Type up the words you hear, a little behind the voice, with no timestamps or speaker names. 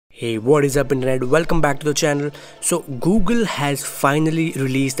Hey, what is up internet? Welcome back to the channel. So Google has finally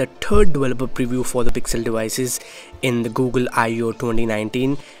released the third developer preview for the Pixel devices in the Google I/O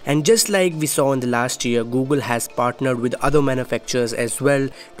 2019, and just like we saw in the last year, Google has partnered with other manufacturers as well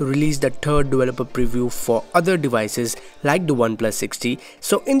to release the third developer preview for other devices like the OnePlus 60.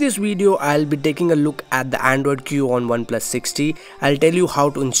 So in this video I'll be taking a look at the Android Q on OnePlus 60. I'll tell you how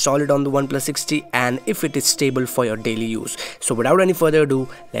to install it on the OnePlus 60 and if it is stable for your daily use. So without any further ado,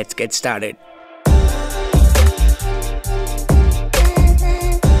 let's get started.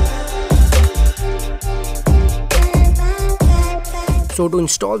 So to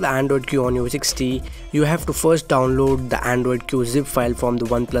install the Android Q on your 60, you have to first download the Android Q zip file from the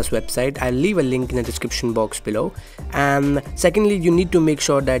OnePlus website. I'll leave a link in the description box below. And secondly, you need to make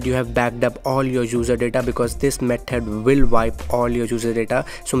sure that you have backed up all your user data, because this method will wipe all your user data.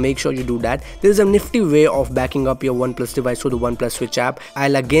 So make sure you do that. There is a nifty way of backing up your OnePlus device through the OnePlus Switch app.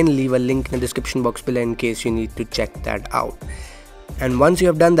 I'll again leave a link in the description box below in case you need to check that out. And once you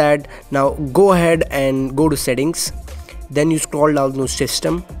have done that, now go ahead and go to settings. Then you scroll down to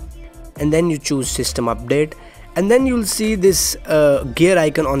system and then you choose system update, and then you'll see this gear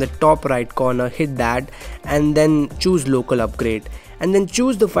icon on the top right corner. Hit that and then choose local upgrade, and then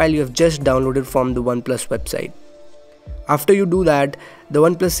choose the file you have just downloaded from the OnePlus website. After you do that, the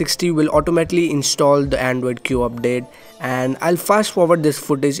OnePlus 60 will automatically install the Android Q update, and I'll fast forward this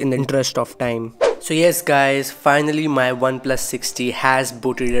footage in the interest of time. So yes guys, finally my OnePlus 60 has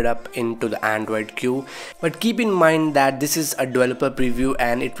booted it up into the Android Q, but keep in mind that this is a developer preview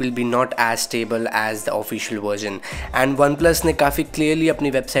and it will be not as stable as the official version. And OnePlus ने काफ़ी clearly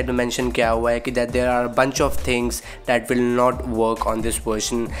अपनी website में mention किया हुआ है कि that there are a bunch of things that will not work on this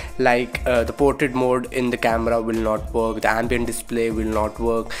version, like the portrait mode in the camera will not work, the ambient display will not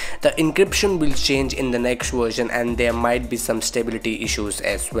work, the encryption will change in the next version, and there might be some stability issues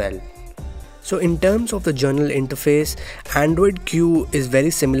as well. So in terms of the general interface, Android Q is very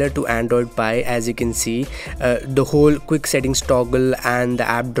similar to Android Pie. As you can see, the whole quick settings toggle and the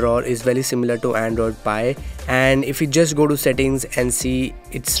app drawer is very similar to Android Pie. And if you just go to settings and see,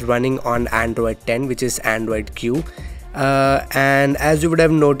 it's running on Android 10, which is Android Q. And as you would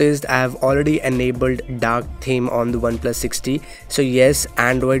have noticed, I have already enabled dark theme on the OnePlus 60. So yes,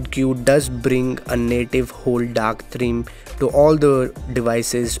 Android Q does bring a native whole dark theme to all the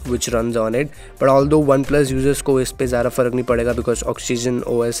devices which runs on it, but although OnePlus users को इस पे ज़्यादा फ़र्क नहीं पड़ेगा because Oxygen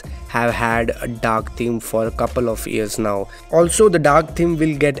OS have had a dark theme for a couple of years now. Also, the dark theme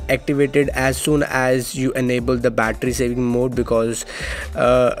will get activated as soon as you enable the battery saving mode, because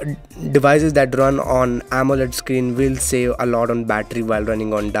devices that run on AMOLED screen will save a lot on battery while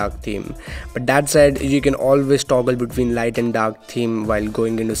running on dark theme. But that said, you can always toggle between light and dark theme while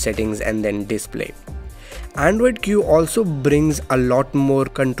going into settings and then display. Android Q also brings a lot more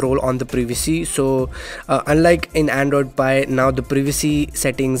control on the privacy. So unlike in Android Pie, now the privacy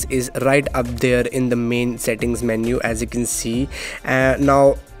settings is right up there in the main settings menu, as you can see.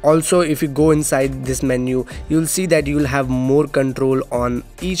 Now also, if you go inside this menu, you'll see that you'll have more control on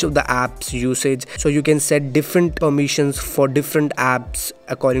each of the apps usage. So you can set different permissions for different apps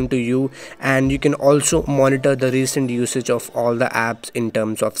according to you, and you can also monitor the recent usage of all the apps in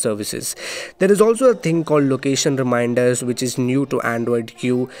terms of services. There is also a thing called location reminders, which is new to Android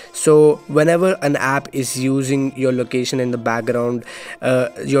Q. So whenever an app is using your location in the background,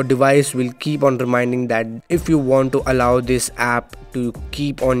 your device will keep on reminding that if you want to allow this app to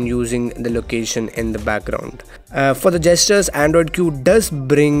keep on using the location in the background. For the gestures, Android Q does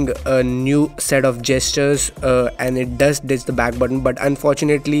bring a new set of gestures, and it does ditch the back button, but unfortunately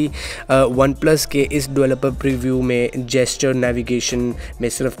OnePlus के इस developer preview में gesture navigation में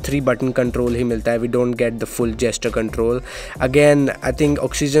सिर्फ 3 button control ही मिलता है. We don't get the full gesture control. Again, I think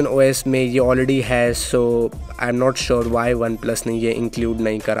Oxygen OS में ये already has, so I'm not sure why OnePlus ने ये include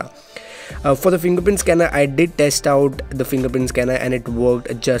नहीं करा. For the fingerprint scanner, I did test out the fingerprint scanner and it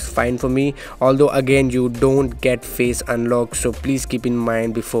worked just fine for me, although again you don't get face unlock, so please keep in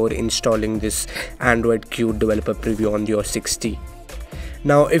mind before installing this Android Q developer preview on your 60.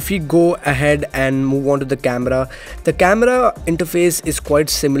 Now if we go ahead and move on to the camera interface is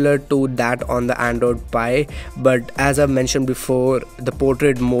quite similar to that on the Android Pie, but as I mentioned before, the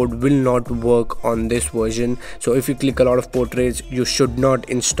portrait mode will not work on this version. So if you click a lot of portraits, you should not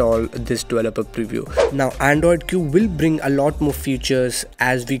install this developer preview. Now Android Q will bring a lot more features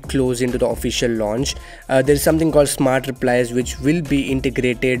as we close into the official launch. There is something called Smart Replies, which will be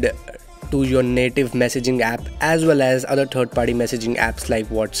integrated to your native messaging app as well as other third-party messaging apps like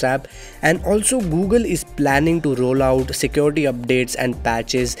WhatsApp. And also Google is planning to roll out security updates and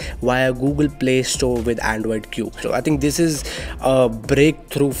patches via Google Play Store with Android Q. So I think this is a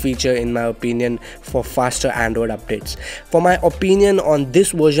breakthrough feature in my opinion for faster Android updates. For my opinion on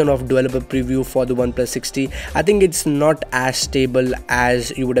this version of developer preview for the OnePlus 60, I think it's not as stable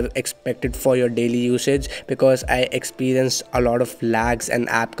as you would have expected for your daily usage, because I experienced a lot of lags and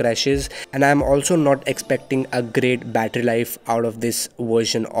app crashes, and I'm also not expecting a great battery life out of this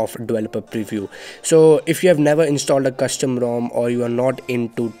version of developer preview. So if you have never installed a custom ROM or you are not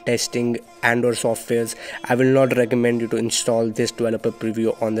into testing Android softwares, I will not recommend you to install this developer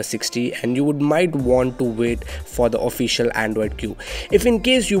preview on the 60, and you might want to wait for the official Android Q. If in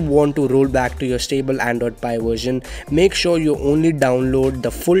case you want to roll back to your stable Android Pie version, make sure you only download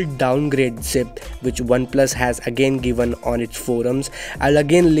the full downgrade zip which OnePlus has again given on its forums. I'll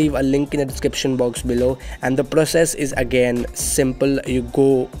again leave a link in the description box below, and the process is again simple. You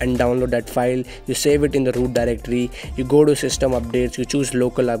go and download that file, you save it in the root directory, you go to system updates, you choose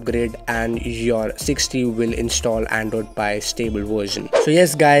local upgrade, and your 60 will install Android Pie stable version. So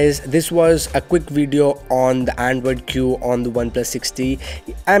yes guys, this was a quick video on the Android Q on the OnePlus 60.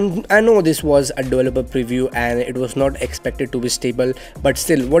 I know this was a developer preview and it was not expected to be stable, but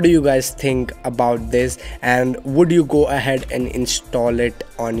still, what do you guys think about this, and would you go ahead and install it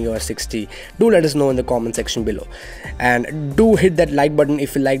on your 60? Do let us know in the comment section below, and do hit that like button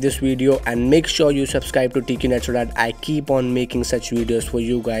if you like this video, and make sure you subscribe to TQNet so that I keep on making such videos for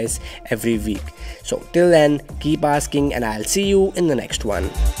you guys every week. So till then, keep asking, and I'll see you in the next one.